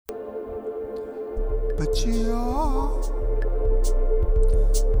but ye are.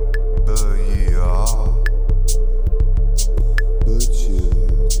 But ye are. But you're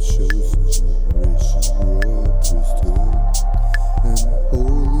a chosen generation, royal priesthood, and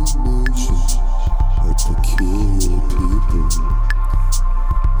holy nation, a peculiar people,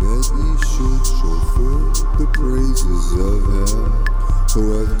 that ye should show forth the praises of Him, who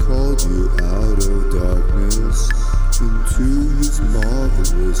hath called you out of darkness into His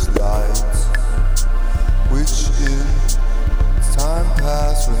marvellous light, Which in time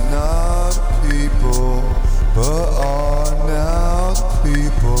past were not a people, but are now the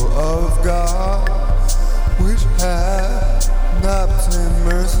people of God, which have not obtained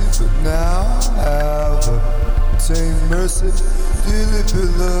mercy, but now have obtained mercy. Dearly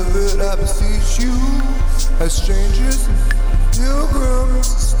beloved, I beseech you, as strangers and pilgrims,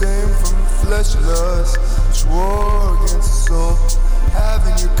 abstain from flesh lusts, which war against the soul,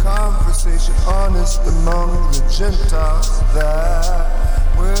 having your conversation honest among the Gentiles, that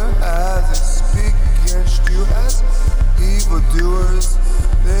whereas they speak against you as evildoers,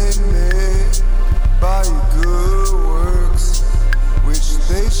 they may by your good works, which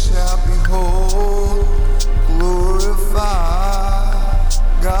they shall behold, glorify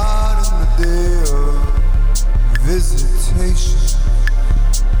God in the day of visitation.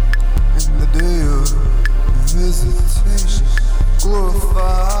 In the day of visitation,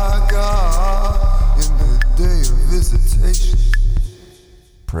 glorify God in the day of visitation.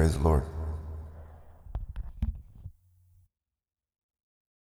 Praise the Lord.